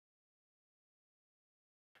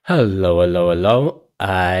Hello.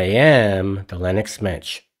 I am the Linux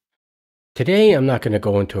Mitch. Today, I'm not going to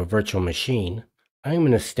go into a virtual machine. I'm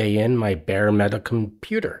going to stay in my bare metal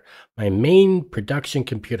computer, my main production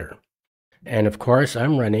computer. And of course,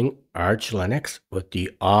 I'm running Arch Linux with the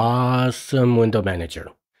awesome window manager.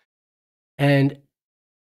 And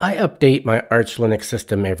I update my Arch Linux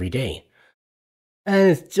system every day.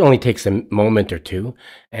 And it only takes a moment or two.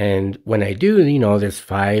 And when I do, there's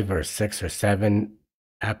 5 or 6 or 7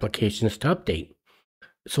 applications to update.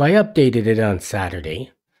 So I updated it on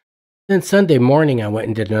Saturday. Then Sunday morning, I went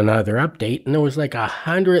and did another update, and there was like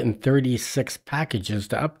 136 packages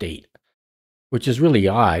to update, which is really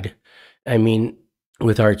odd. I mean,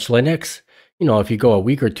 with Arch Linux, if you go a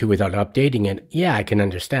week or two without updating it, yeah, I can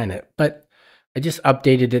understand it. But I just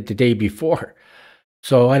updated it the day before.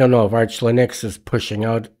 So I don't know if Arch Linux is pushing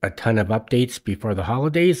out a ton of updates before the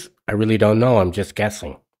holidays. I really don't know. I'm just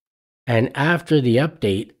guessing. And after the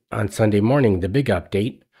update on Sunday morning, the big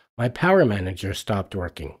update, my Power Manager stopped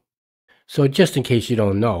working. So just in case you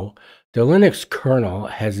don't know, the Linux kernel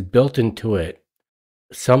has built into it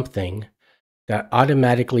something that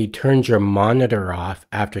automatically turns your monitor off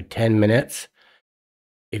after 10 minutes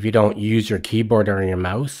if you don't use your keyboard or your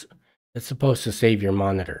mouse. It's supposed to save your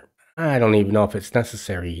monitor. I don't even know if it's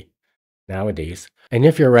necessary nowadays. And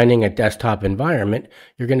if you're running a desktop environment,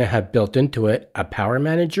 you're going to have built into it a Power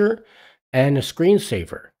Manager and a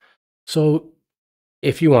screensaver. So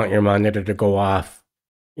if you want your monitor to go off,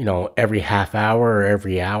 every half hour or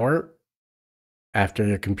every hour after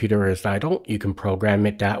your computer is idle, you can program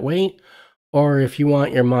it that way. Or if you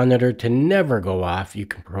want your monitor to never go off, you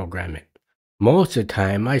can program it. Most of the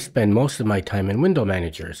time, I spend most of my time in window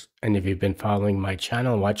managers. And if you've been following my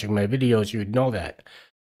channel, watching my videos, you'd know that.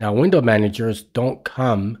 Now, window managers don't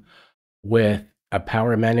come with a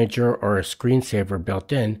Power Manager or a screensaver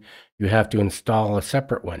built in. You have to install a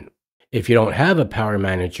separate one. If you don't have a Power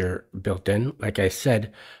Manager built in, like I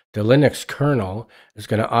said, the Linux kernel is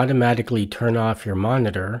going to automatically turn off your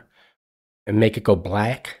monitor and make it go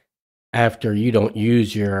black after you don't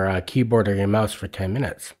use your keyboard or your mouse for 10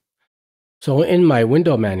 minutes. So in my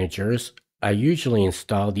window managers, I usually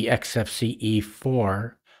install the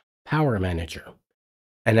Xfce Power Manager.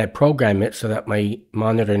 And I program it so that my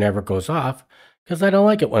monitor never goes off because I don't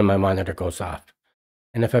like it when my monitor goes off.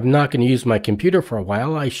 And if I'm not going to use my computer for a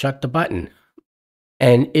while, I shut the button.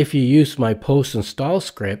 And if you use my post install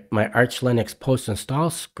script, my Arch Linux post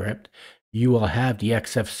install script, you will have the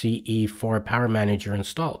Xfce Power Manager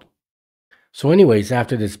installed. So anyways,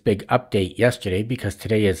 after this big update yesterday, because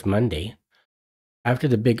today is Monday, after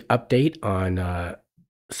the big update on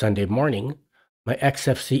Sunday morning, my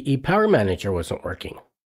Xfce Power Manager wasn't working.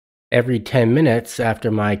 Every 10 minutes after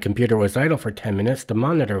my computer was idle for 10 minutes, the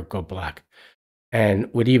monitor would go black. And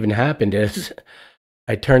what even happened is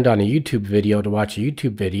I turned on a YouTube video to watch a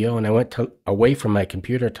YouTube video, and I went away from my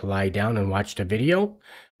computer to lie down and watch the video.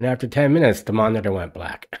 And after 10 minutes, the monitor went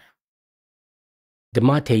black. The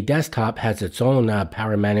Mate desktop has its own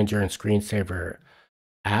Power Manager and Screensaver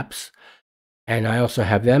apps. And I also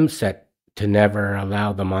have them set to never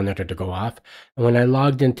allow the monitor to go off. And when I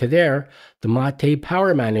logged into there, the Mate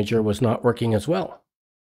Power Manager was not working as well.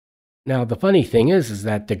 Now, the funny thing is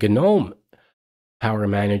that the GNOME Power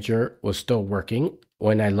Manager was still working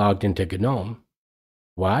when I logged into GNOME.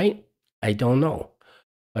 Why? I don't know.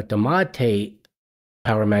 But the Mate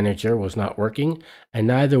Power Manager was not working, and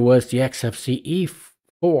neither was the Xfce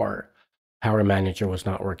Power Manager was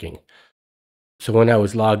not working. So when I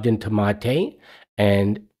was logged into Mate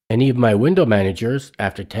and any of my window managers,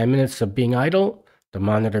 after 10 minutes of being idle, the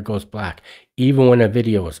monitor goes black, even when a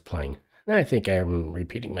video is playing. And I think I'm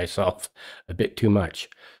repeating myself a bit too much.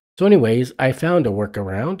 So anyways, I found a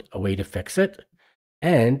workaround, a way to fix it,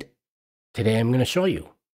 and today I'm going to show you.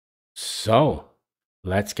 So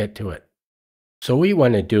let's get to it. So what you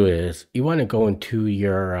want to do is you want to go into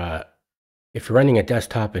your, if you're running a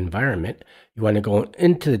desktop environment, you want to go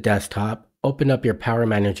into the desktop, open up your Power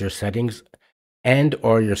Manager settings and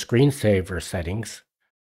or your screensaver settings,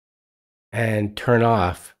 and turn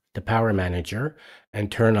off the Power Manager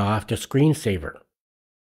and turn off the screensaver.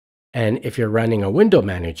 And if you're running a window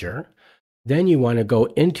manager, then you want to go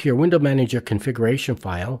into your window manager configuration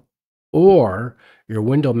file or your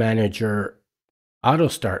window manager auto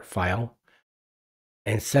start file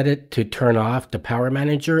and set it to turn off the Power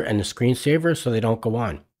Manager and the screensaver so they don't go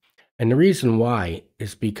on. And the reason why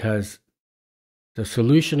is because the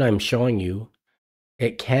solution I'm showing you,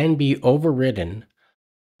 it can be overridden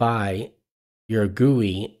by your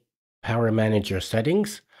GUI Power Manager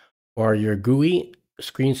settings or your GUI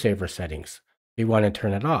screensaver settings. You want to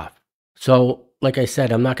turn it off. So like I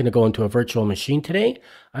said, I'm not going to go into a virtual machine today.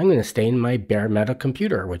 I'm going to stay in my bare metal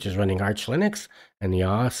computer, which is running Arch Linux and the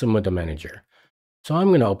awesome window manager. So I'm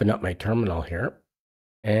going to open up my terminal here,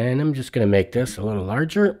 and I'm just going to make this a little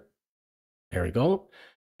larger. There we go.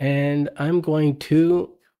 And I'm going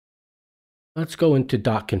to, let's go into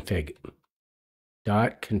 .config.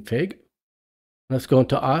 .config. Let's go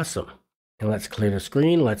into awesome. And let's clear the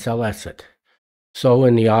screen. Let's ls it. So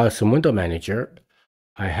in the awesome window manager,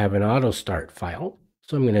 I have an auto start file.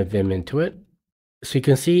 So I'm going to vim into it. So you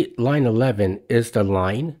can see line 11 is the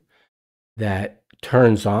line that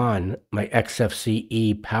turns on my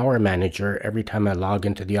Xfce Power Manager every time I log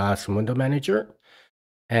into the awesome window manager.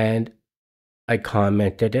 And I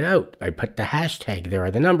commented it out. I put the hashtag there,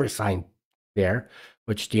 or the number sign there,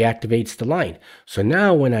 which deactivates the line. So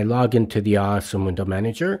now when I log into the awesome window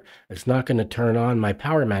manager, it's not going to turn on my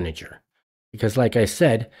Power Manager. Because like I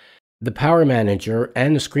said, the Power Manager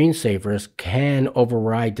and the screensavers can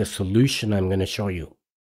override the solution I'm going to show you.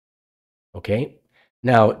 Okay?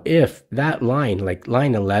 Now, if that line, like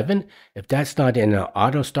line 11, if that's not in an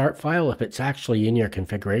auto start file, if it's actually in your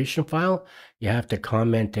configuration file, you have to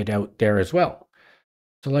comment it out there as well.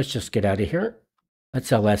 So let's just get out of here.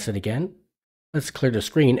 Let's ls it again. Let's clear the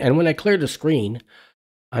screen. And when I clear the screen,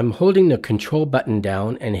 I'm holding the control button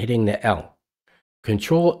down and hitting the L.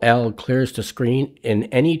 Control L clears the screen in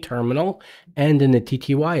any terminal and in the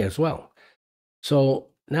TTY as well. So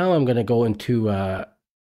now I'm going to go into, I'm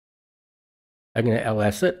going to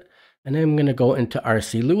ls it, and then I'm going to go into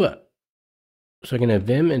RC Lua. So I'm going to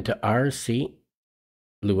vim into RC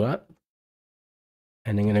Lua,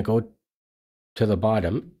 and I'm going to go to the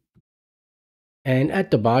bottom. And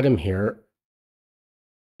at the bottom here,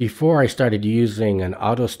 before I started using an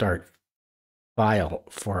auto start file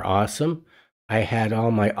for Awesome, I had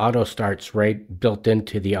all my auto starts right built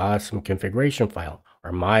into the Awesome configuration file,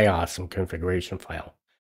 or my Awesome configuration file.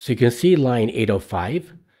 So you can see line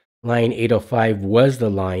 805. Line 805 was the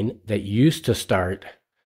line that used to start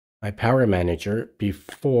my Power Manager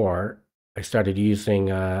before I started using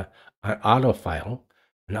an auto file,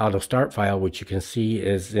 an auto start file, which you can see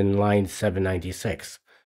is in line 796,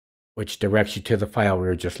 which directs you to the file we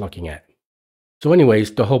were just looking at. So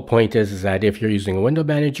anyways, the whole point is that if you're using a window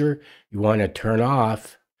manager, you want to turn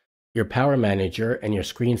off your Power Manager and your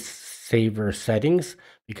screensaver settings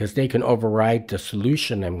because they can override the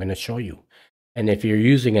solution I'm going to show you. And if you're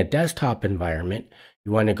using a desktop environment,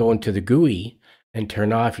 you want to go into the GUI and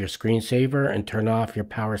turn off your screensaver and turn off your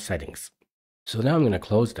power settings. So now I'm going to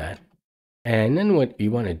close that. And then what you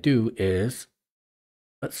want to do is,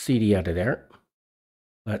 let's CD out of there.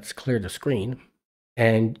 Let's clear the screen.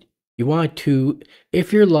 And you want to,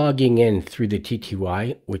 if you're logging in through the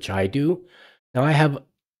TTY, which I do, now I have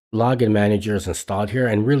login managers installed here,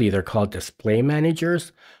 and really they're called display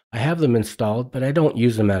managers. I have them installed, but I don't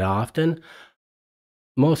use them that often.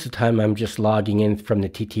 Most of the time I'm just logging in from the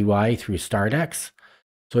TTY through Startx.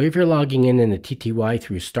 So if you're logging in the TTY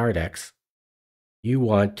through Startx, you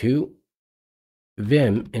want to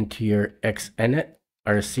vim into your xinit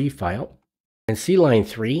rc file, and see line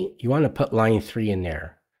 3, you want to put line 3 in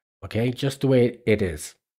there. Okay, just the way it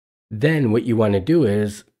is. Then what you want to do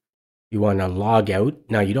is you want to log out.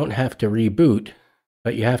 Now you don't have to reboot,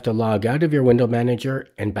 but you have to log out of your window manager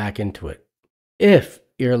and back into it. If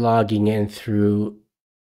you're logging in through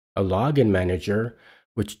a login manager,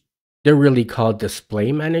 which they're really called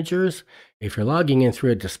display managers. If you're logging in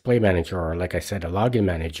through a display manager, or like I said, a login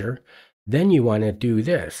manager, then you want to do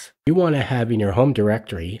this. You want to have in your home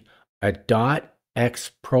directory a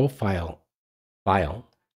 .x profile file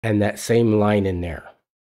and that same line in there.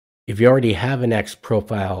 If you already have an X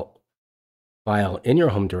profile file in your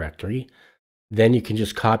home directory, then you can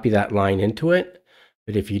just copy that line into it.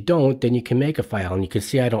 But if you don't, then you can make a file, and you can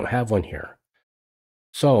see I don't have one here.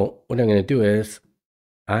 So what I'm going to do is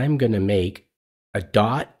I'm going to make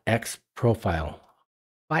a .x profile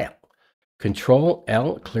file. Control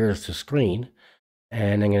L clears the screen,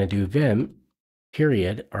 and I'm going to do vim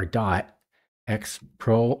period or .x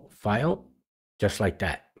profile, just like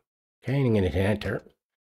that. Okay, and I'm going to hit enter.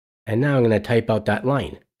 And now I'm going to type out that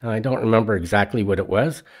line. Now I don't remember exactly what it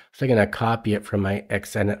was, so I'm going to copy it from my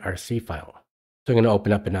xinit rc file. So I'm going to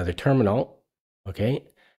open up another terminal, okay,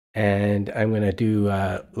 and I'm going to do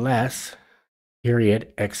less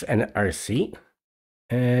period xinit rc,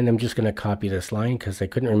 and I'm just going to copy this line because I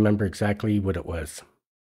couldn't remember exactly what it was.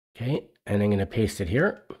 Okay, and I'm going to paste it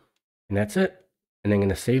here, and that's it. And I'm going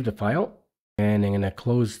to save the file, and I'm going to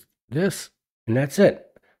close this, and that's it.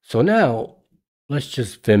 So now let's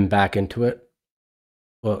just vim back into it.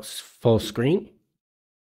 Well, it's full screen.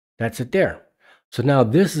 That's it there. So now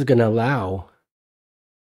this is going to allow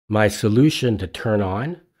my solution to turn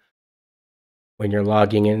on when you're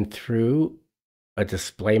logging in through a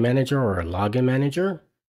display manager or a login manager.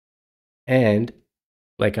 And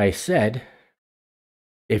like I said,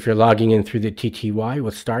 if you're logging in through the TTY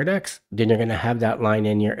with Startx, then you're going to have that line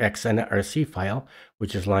in your Xfce file,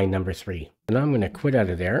 which is line number 3. And I'm going to quit out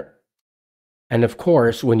of there. And of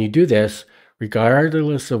course, when you do this,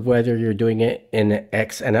 regardless of whether you're doing it in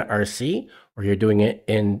Xfce or you're doing it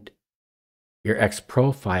in your X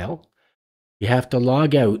profile, you have to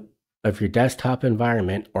log out of your desktop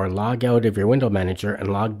environment or log out of your window manager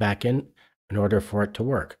and log back in order for it to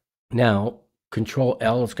work. Now, Control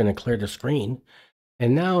L is going to clear the screen.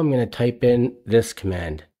 And now I'm going to type in this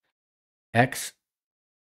command, Xset,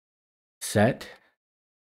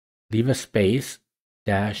 leave a space,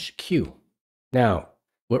 -Q. Now,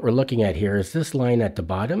 what we're looking at here is this line at the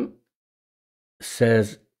bottom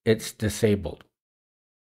says it's disabled.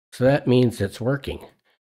 So that means it's working.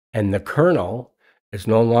 And the kernel is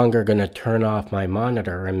no longer going to turn off my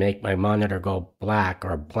monitor and make my monitor go black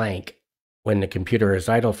or blank when the computer is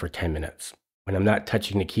idle for 10 minutes, when I'm not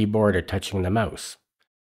touching the keyboard or touching the mouse.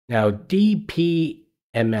 Now, DPMS,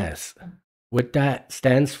 what that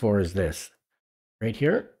stands for is this right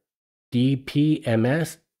here.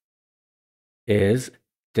 DPMS is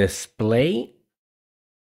Display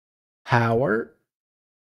Power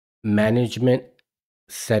Management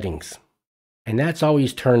Settings. And that's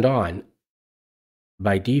always turned on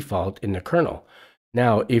by default in the kernel.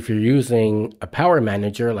 Now, if you're using a power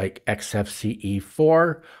manager like Xfce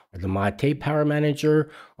 4 or the Mate Power Manager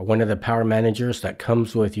or one of the power managers that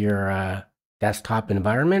comes with your desktop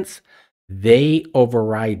environments, they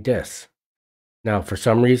override this. Now, for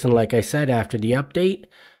some reason, like I said, after the update,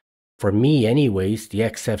 for me anyways, the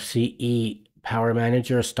Xfce Power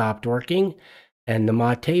Manager stopped working and the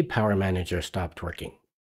Mate Power Manager stopped working.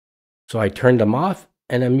 So I turned them off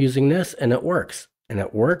and I'm using this and it works. And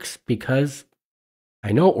it works because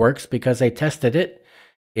I know it works because I tested it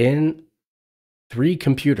in 3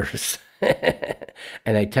 computers.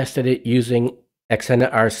 And I tested it using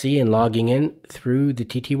Xfce and logging in through the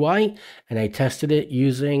TTY. And I tested it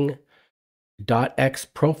using .x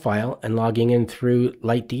profile and logging in through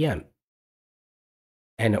LightDM.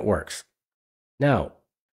 And it works. Now,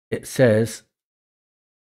 it says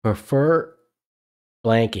prefer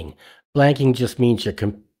blanking. Blanking just means your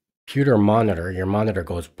computer monitor, your monitor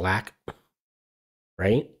goes black,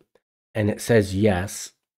 right? And it says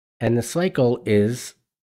yes. And the cycle is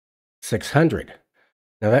 600.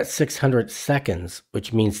 Now that's 600 seconds,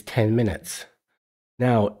 which means 10 minutes.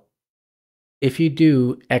 Now, if you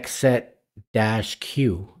do Xset-Q,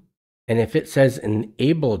 and if it says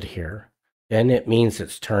enabled here, then it means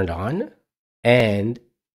it's turned on. And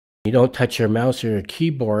you don't touch your mouse or your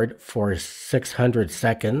keyboard for 600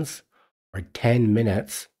 seconds or 10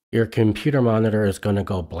 minutes, your computer monitor is going to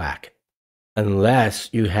go black. Unless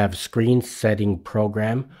you have screen setting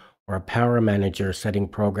program or a power manager setting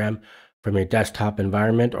program from your desktop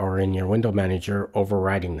environment or in your window manager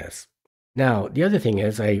overriding this. Now, the other thing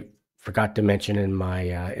is I forgot to mention in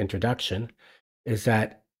my introduction is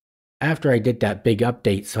that after I did that big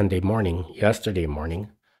update yesterday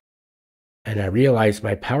morning, and I realized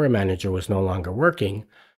my power manager was no longer working,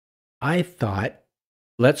 I thought,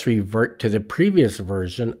 let's revert to the previous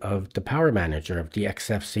version of the Power Manager, of the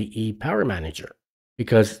Xfce Power Manager,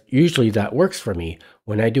 because usually that works for me.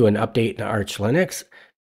 When I do an update in Arch Linux,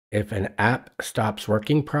 if an app stops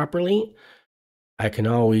working properly, I can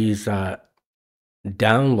always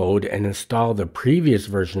download and install the previous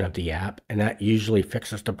version of the app, and that usually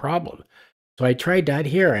fixes the problem. So I tried that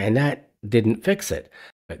here, and that didn't fix it,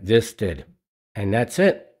 but this did. And that's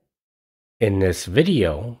it. In this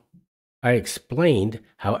video, I explained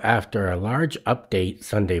how after a large update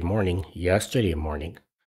yesterday morning,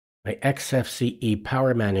 my Xfce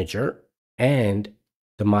Power Manager and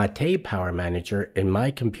the Mate Power Manager in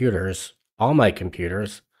my computers, all my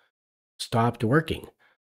computers, stopped working.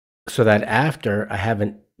 So that after I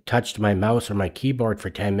haven't touched my mouse or my keyboard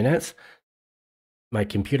for 10 minutes, my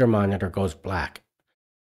computer monitor goes black.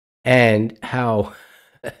 And how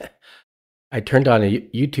I turned on a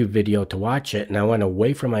YouTube video to watch it, and I went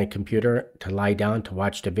away from my computer to lie down to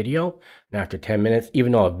watch the video. And after 10 minutes,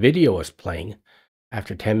 even though a video was playing,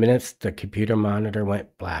 after 10 minutes, the computer monitor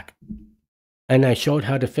went black. And I showed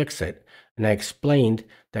how to fix it. And I explained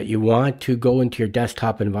that you want to go into your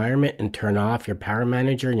desktop environment and turn off your Power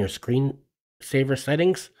Manager and your screensaver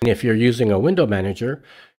settings. And if you're using a window manager,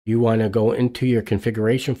 you want to go into your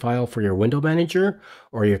configuration file for your window manager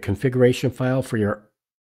or your configuration file for your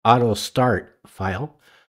auto start file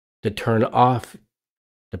to turn off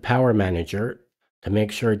the Power Manager to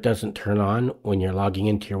make sure it doesn't turn on when you're logging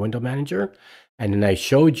into your window manager. And then I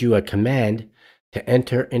showed you a command to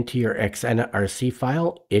enter into your Xfce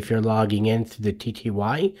file if you're logging in through the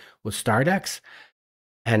TTY with Startx.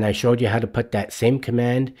 And I showed you how to put that same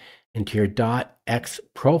command into your .x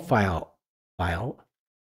profile file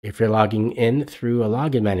if you're logging in through a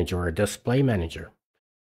login manager or a display manager.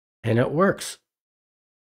 And it works.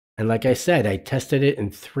 And like I said, I tested it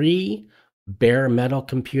in 3 bare metal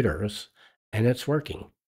computers, and it's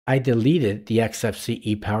working. I deleted the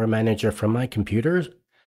Xfce Power Manager from my computers,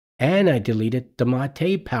 and I deleted the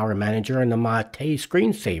Mate Power Manager and the Mate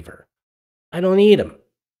Screensaver. I don't need them.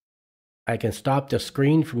 I can stop the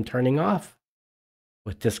screen from turning off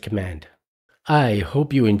with this command. I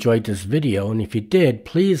hope you enjoyed this video, and if you did,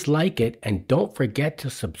 please like it and don't forget to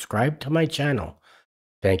subscribe to my channel.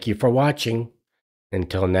 Thank you for watching.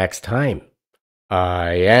 Until next time,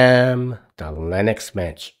 I am the Linux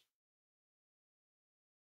Mensch.